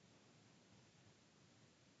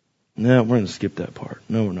 No, we're going to skip that part.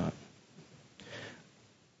 No, we're not.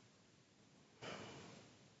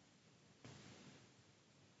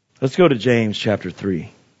 Let's go to James chapter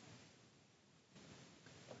 3.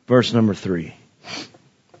 Verse number 3.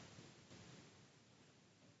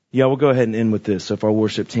 Yeah, we'll go ahead and end with this. So if our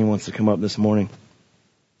worship team wants to come up this morning.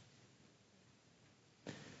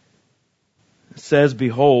 It says,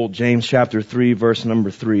 behold, James chapter 3, verse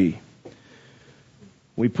number 3.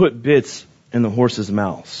 We put bits in the horses'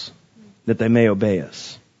 mouths that they may obey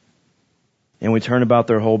us. And we turn about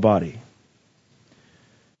their whole body.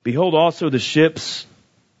 Behold also the ships,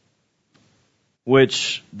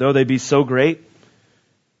 which, though they be so great,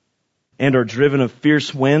 and are driven of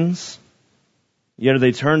fierce winds, yet are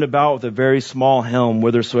they turned about with a very small helm,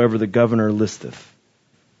 whithersoever the governor listeth.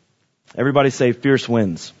 Everybody say, fierce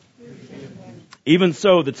winds. Even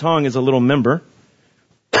so, the tongue is a little member,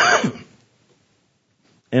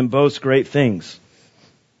 and boasts great things.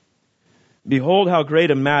 Behold how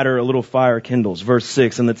great a matter a little fire kindles. Verse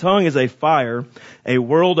 6, and the tongue is a fire, a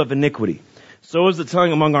world of iniquity. So is the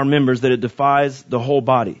tongue among our members, that it defies the whole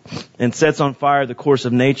body, and sets on fire the course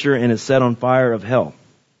of nature, and is set on fire of hell.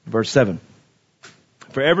 Verse 7.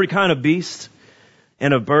 For every kind of beast,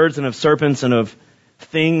 and of birds, and of serpents, and of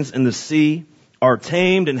things in the sea, are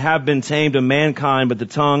tamed and have been tamed of mankind, but the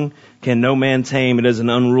tongue can no man tame. It is an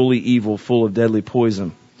unruly evil, full of deadly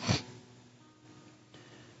poison.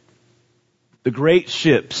 The great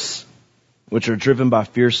ships, which are driven by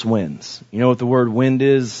fierce winds. You know what the word wind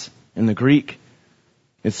is in the Greek?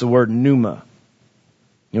 It's the word pneuma.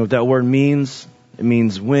 You know what that word means? It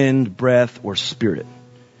means wind, breath, or spirit.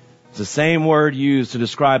 It's the same word used to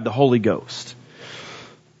describe the Holy Ghost.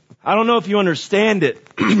 I don't know if you understand it,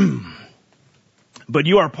 but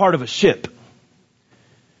you are part of a ship.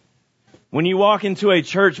 When you walk into a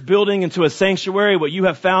church building, into a sanctuary, what you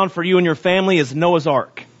have found for you and your family is Noah's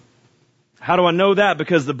Ark. How do I know that?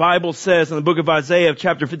 Because the Bible says in the book of Isaiah,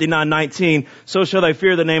 chapter 59:19, so shall they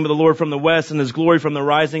fear the name of the Lord from the west, and his glory from the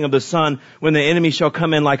rising of the sun. When the enemy shall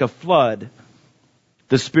come in like a flood,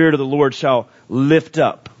 the Spirit of the Lord shall lift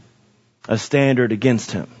up a standard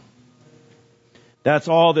against him. That's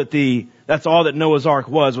all that Noah's Ark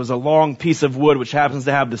was a long piece of wood, which happens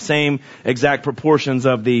to have the same exact proportions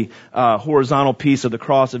of the horizontal piece of the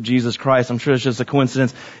cross of Jesus Christ. I'm sure it's just a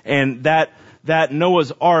coincidence. And that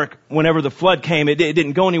Noah's Ark, whenever the flood came, it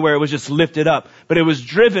didn't go anywhere. It was just lifted up. But it was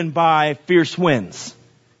driven by fierce winds.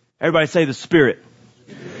 Everybody say the Spirit.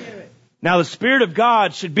 Now the Spirit of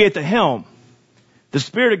God should be at the helm. The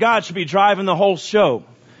Spirit of God should be driving the whole show.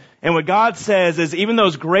 And what God says is even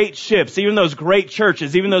those great ships, even those great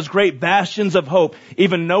churches, even those great bastions of hope,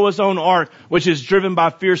 even Noah's own ark, which is driven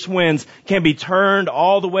by fierce winds, can be turned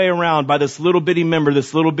all the way around by this little bitty member,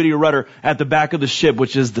 this little bitty rudder at the back of the ship,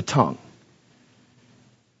 which is the tongue.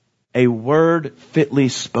 A word fitly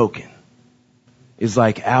spoken is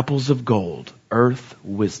like apples of gold, earth,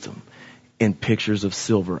 wisdom, and pictures of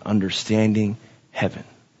silver, understanding heaven.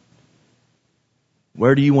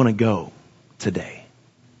 Where do you want to go today?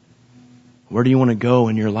 Where do you want to go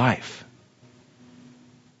in your life?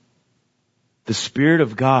 The Spirit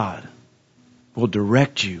of God will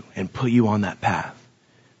direct you and put you on that path.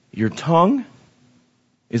 Your tongue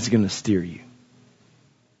is going to steer you.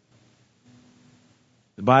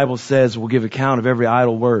 The Bible says we'll give account of every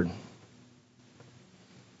idle word.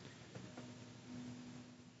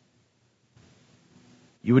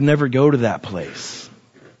 You would never go to that place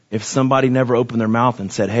if somebody never opened their mouth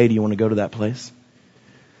and said, hey, do you want to go to that place?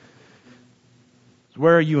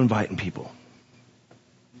 Where are you inviting people?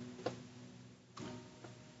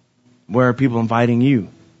 Where are people inviting you?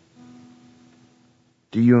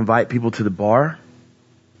 Do you invite people to the bar?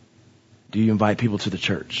 Do you invite people to the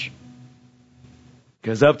church?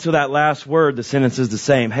 Because up to that last word, the sentence is the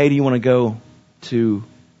same. Hey, do you want to go to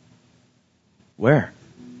where?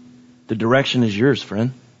 The direction is yours,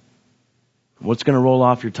 friend. What's going to roll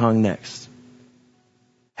off your tongue next?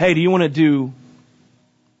 Hey, do you want to do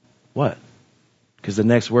what? Because the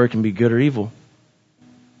next word can be good or evil.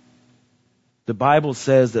 The Bible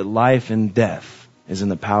says that life and death is in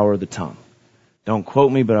the power of the tongue. Don't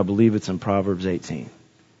quote me, but I believe it's in Proverbs 18.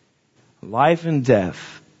 Life and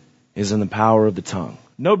death is in the power of the tongue.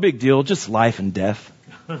 No big deal, just life and death.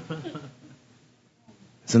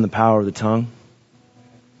 It's in the power of the tongue.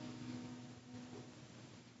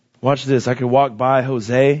 Watch this. I could walk by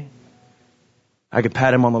Jose. I could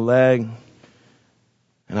pat him on the leg.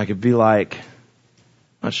 And I could be like,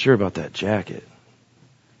 not sure about that jacket.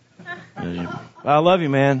 I love you,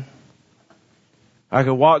 man. I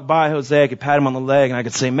could walk by Jose. I could pat him on the leg. And I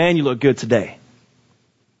could say, man, you look good today.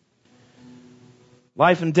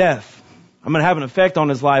 Life and death. I'm going to have an effect on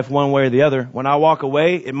his life one way or the other. When I walk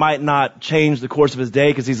away, it might not change the course of his day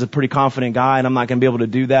because he's a pretty confident guy and I'm not going to be able to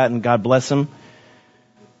do that, and God bless him.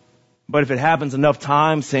 But if it happens enough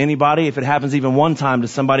times to anybody, if it happens even one time to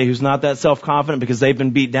somebody who's not that self-confident because they've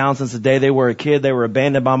been beat down since the day they were a kid, they were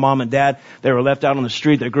abandoned by mom and dad, they were left out on the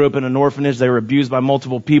street, they grew up in an orphanage, they were abused by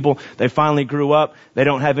multiple people, they finally grew up, they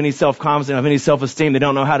don't have any self-confidence, they don't have any self-esteem, they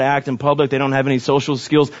don't know how to act in public, they don't have any social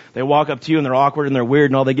skills, they walk up to you and they're awkward and they're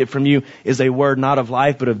weird and all they get from you is a word not of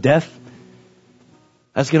life but of death.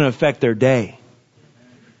 That's going to affect their day.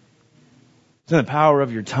 It's in the power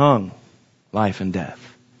of your tongue, life and death.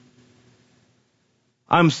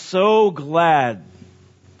 I'm so glad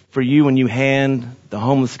for you when you hand the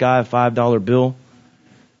homeless guy a $5 bill.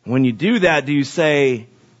 When you do that, do you say,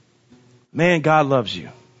 man, God loves you?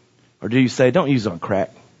 Or do you say, don't use it on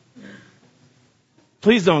crack?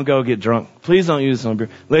 Please don't go get drunk. Please don't use it on beer.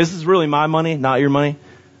 This is really my money, not your money.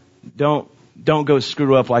 Don't go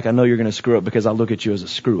screw up like I know you're going to screw up because I look at you as a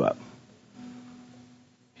screw up.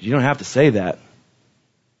 You don't have to say that.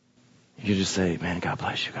 You just say, man, God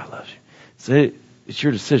bless you. God loves you. Say it. It's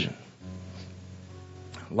your decision.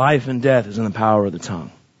 Life and death is in the power of the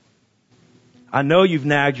tongue. I know you've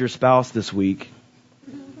nagged your spouse this week.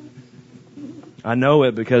 I know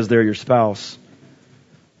it because they're your spouse.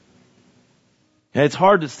 And it's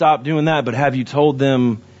hard to stop doing that, but have you told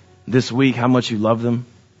them this week how much you love them?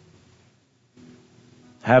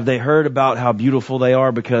 Have they heard about how beautiful they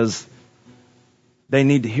are? Because they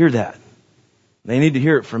need to hear that. They need to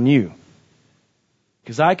hear it from you.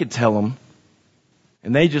 Because I could tell them,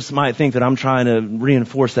 and they just might think that I'm trying to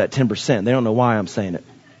reinforce that 10%. They don't know why I'm saying it.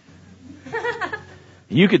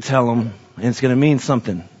 You could tell them, and it's going to mean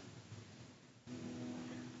something.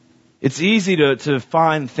 It's easy to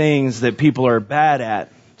find things that people are bad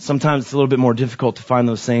at. Sometimes it's a little bit more difficult to find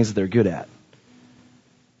those things that they're good at.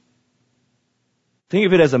 Think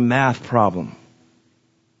of it as a math problem.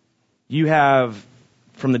 You have,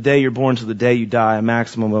 from the day you're born to the day you die, a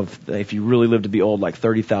maximum of, if you really live to be old, like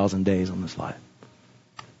 30,000 days on this life.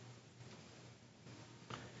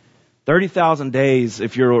 30,000 days,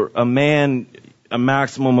 if you're a man, a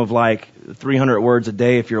maximum of like 300 words a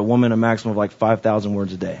day. If you're a woman, a maximum of like 5,000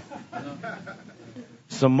 words a day.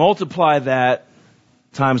 So multiply that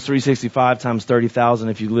times 365 times 30,000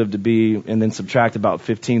 if you live to be, and then subtract about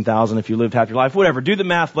 15,000 if you lived half your life. Whatever, do the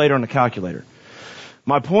math later on the calculator.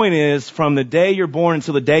 My point is, from the day you're born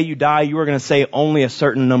until the day you die, you are going to say only a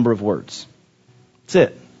certain number of words. That's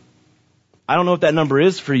it. I don't know what that number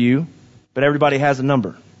is for you, but everybody has a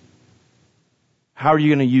number. How are you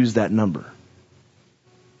going to use that number?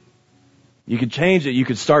 You could change it. You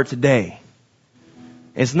could start today.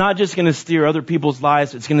 It's not just going to steer other people's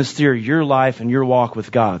lives. It's going to steer your life and your walk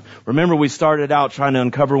with God. Remember, we started out trying to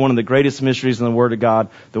uncover one of the greatest mysteries in the Word of God,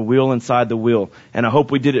 the wheel inside the wheel. And I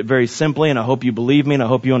hope we did it very simply, and I hope you believe me, and I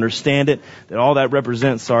hope you understand it, that all that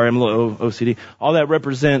represents, sorry, I'm a little OCD, all that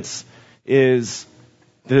represents is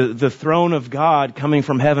the throne of God coming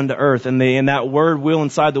from heaven to earth. And that word wheel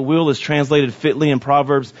inside the wheel is translated fitly in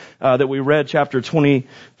Proverbs that we read, chapter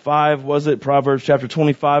 25, was it? Proverbs chapter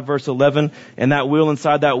 25, verse 11. And that wheel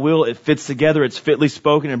inside that wheel, it fits together. It's fitly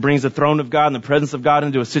spoken. It brings the throne of God and the presence of God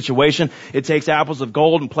into a situation. It takes apples of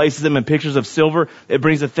gold and places them in pictures of silver. It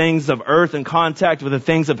brings the things of earth in contact with the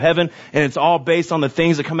things of heaven. And it's all based on the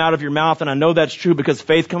things that come out of your mouth. And I know that's true because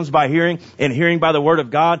faith comes by hearing, and hearing by the word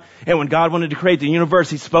of God. And when God wanted to create the universe,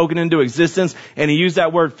 He spoke it into existence. And He used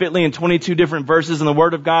that word fitly in 22 different verses in the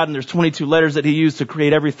word of God. And there's 22 letters that He used to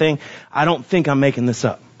create everything. I don't think I'm making this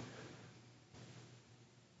up.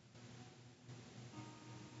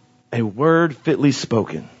 A word fitly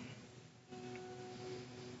spoken.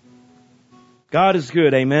 God is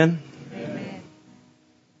good, amen? Amen.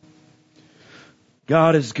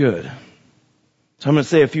 God is good. So I'm going to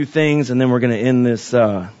say a few things, and then we're going to end this.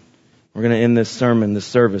 Sermon, this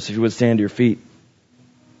service. If you would stand to your feet.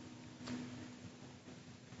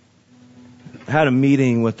 I had a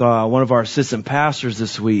meeting with one of our assistant pastors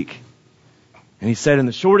this week, And he said, in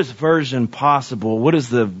the shortest version possible, what is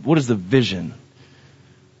the vision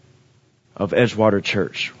of Edgewater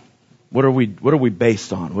Church? What are we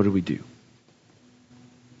based on? What do we do?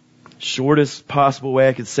 Shortest possible way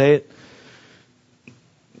I could say it.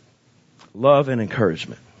 Love and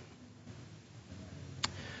encouragement.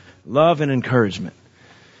 Love and encouragement.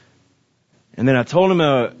 And then I told him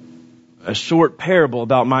a short parable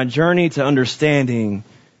about my journey to understanding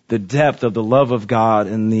the depth of the love of God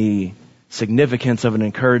and the significance of an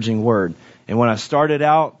encouraging word. And when I started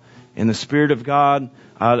out in the Spirit of God,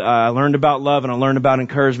 I learned about love and I learned about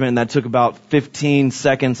encouragement, and that took about 15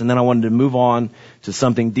 seconds, and then I wanted to move on to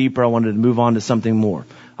something deeper. I wanted to move on to something more.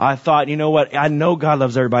 I thought, you know what? I know God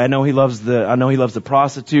loves everybody. I know He loves the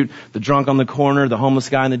prostitute, the drunk on the corner, the homeless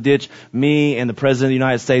guy in the ditch, me and the President of the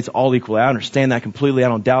United States all equally. I understand that completely. I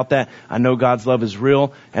don't doubt that. I know God's love is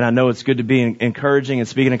real, and I know it's good to be encouraging and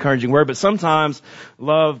speak an encouraging word, but sometimes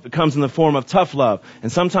love comes in the form of tough love,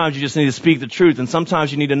 and sometimes you just need to speak the truth, and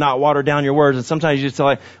sometimes you need to not water down your words, and sometimes you just tell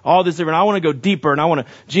like all this different. I want to go deeper, and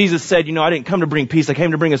Jesus said, I didn't come to bring peace. I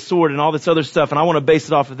came to bring a sword and all this other stuff, and I want to base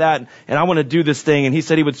it off of that, and I want to do this thing, and He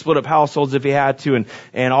said He would split up households if He had to,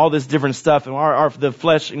 and all this different stuff, and the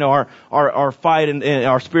flesh, our fight and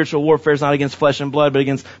our spiritual warfare is not against flesh and blood, but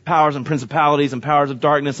against powers and principalities and powers of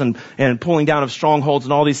darkness and pulling down of strongholds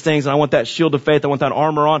and all these things, and I want that shield of faith, I want that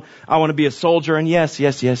armor on, I want to be a soldier, and yes,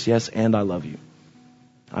 and I love you.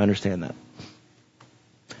 I understand that.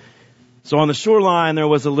 So on the shoreline, there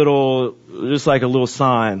was just like a little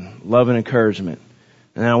sign, love and encouragement.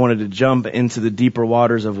 And I wanted to jump into the deeper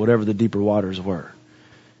waters of whatever the deeper waters were.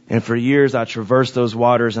 And for years, I traversed those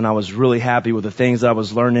waters, and I was really happy with the things that I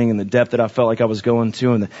was learning and the depth that I felt like I was going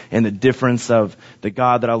to, and the difference of the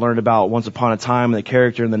God that I learned about once upon a time, and the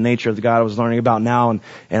character and the nature of the God I was learning about now. And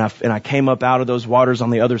I came up out of those waters on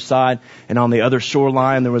the other side, and on the other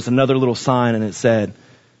shoreline, there was another little sign, and it said,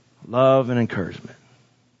 love and encouragement.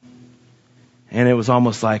 And it was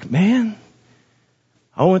almost like, man,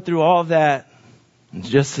 I went through all of that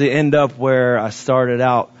just to end up where I started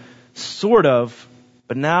out, sort of.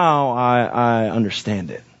 But now I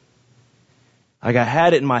understand it. Like I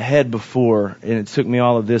had it in my head before, and it took me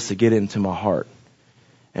all of this to get into my heart.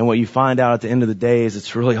 And what you find out at the end of the day is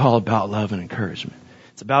it's really all about love and encouragement.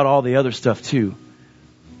 It's about all the other stuff too.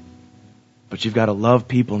 But you've got to love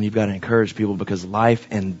people and you've got to encourage people, because life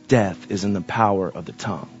and death is in the power of the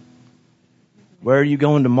tongue. Where are you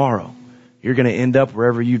going tomorrow? You're going to end up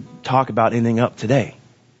wherever you talk about ending up today.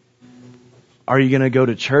 Are you going to go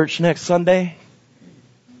to church next Sunday?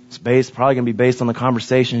 It's probably going to be based on the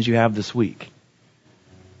conversations you have this week.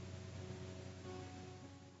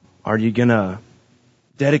 Are you going to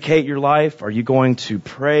dedicate your life? Are you going to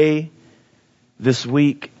pray this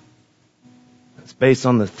week? It's based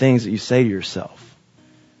on the things that you say to yourself.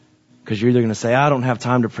 Because you're either going to say, I don't have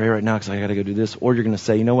time to pray right now because I got to go do this. Or you're going to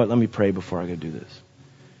say, you know what, let me pray before I go do this.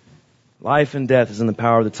 Life and death is in the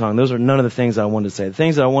power of the tongue. Those are none of the things I wanted to say. The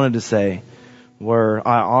things that I wanted to say were,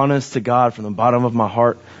 I honest to God from the bottom of my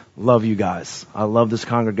heart, love you guys. I love this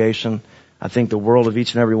congregation. I think the world of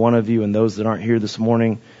each and every one of you, and those that aren't here this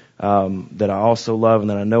morning, that I also love and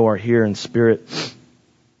that I know are here in spirit.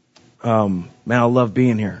 Man, I love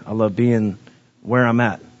being here. I love being where I'm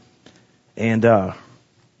at. And,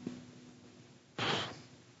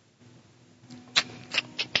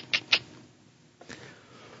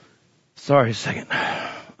 sorry a second.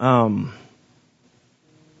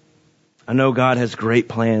 I know God has great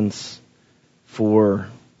plans for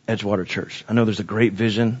Edgewater Church. I know there's a great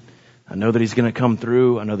vision. I know that He's going to come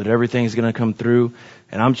through. I know that everything's going to come through.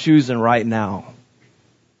 And I'm choosing right now,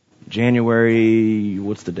 January,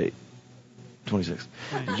 what's the date? 26.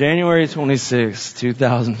 January 26,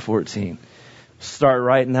 2014. Start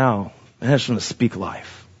right now. And I just want to speak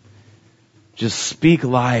life. Just speak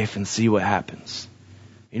life and see what happens.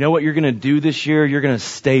 You know what you're going to do this year? You're going to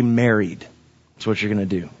stay married. That's what you're going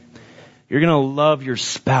to do. You're going to love your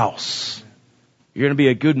spouse. You're going to be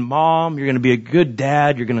a good mom. You're going to be a good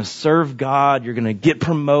dad. You're going to serve God. You're going to get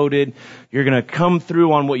promoted. You're going to come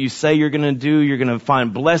through on what you say you're going to do. You're going to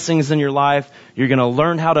find blessings in your life. You're going to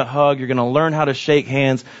learn how to hug. You're going to learn how to shake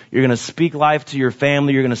hands. You're going to speak life to your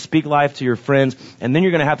family. You're going to speak life to your friends. And then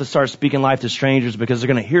you're going to have to start speaking life to strangers, because they're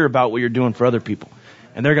going to hear about what you're doing for other people.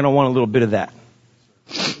 And they're going to want a little bit of that.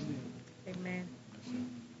 Amen.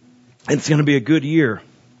 It's going to be a good year.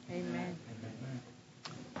 Amen.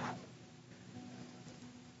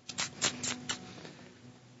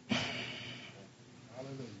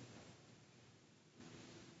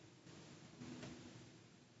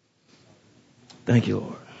 Thank you,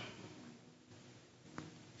 Lord.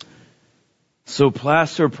 So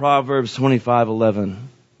plaster Proverbs 25:11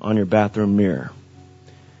 on your bathroom mirror.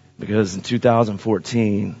 Because in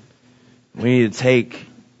 2014, we need to take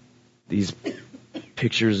these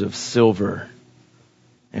pictures of silver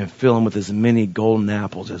and fill them with as many golden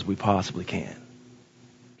apples as we possibly can.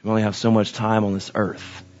 We only have so much time on this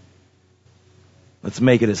earth. Let's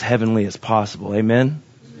make it as heavenly as possible. Amen?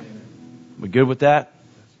 We good with that?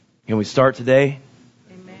 Can we start today?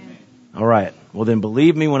 Amen. All right. Well, then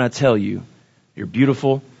believe me when I tell you, you're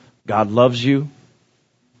beautiful. God loves you.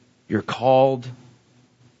 You're called.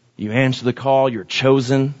 You answer the call. You're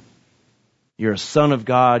chosen. You're a son of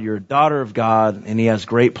God. You're a daughter of God. And He has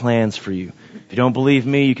great plans for you. If you don't believe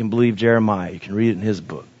me, you can believe Jeremiah. You can read it in his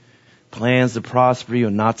book. Plans to prosper you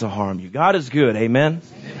and not to harm you. God is good. Amen?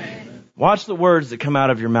 Amen. Watch the words that come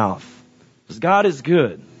out of your mouth. Because God is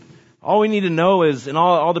good. All we need to know is, and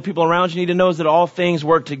all the people around you need to know is that all things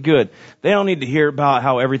work to good. They don't need to hear about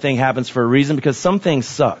how everything happens for a reason, because some things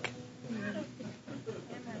suck.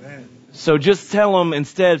 So just tell them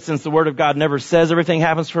instead, since the Word of God never says everything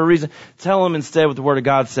happens for a reason, tell them instead what the Word of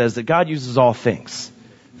God says, that God uses all things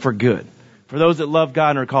for good. For those that love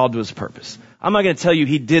God and are called to His purpose. I'm not going to tell you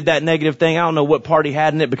He did that negative thing. I don't know what part He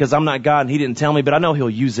had in it because I'm not God and He didn't tell me, but I know He'll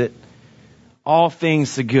use it. All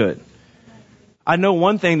things to good. I know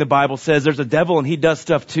one thing the Bible says, there's a devil and he does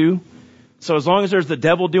stuff too. So as long as there's the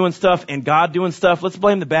devil doing stuff and God doing stuff, let's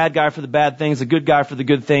blame the bad guy for the bad things, the good guy for the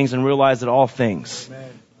good things, and realize that all things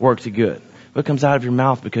work to good. What comes out of your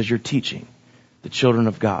mouth because you're teaching the children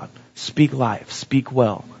of God? Speak life, speak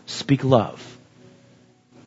well, speak love.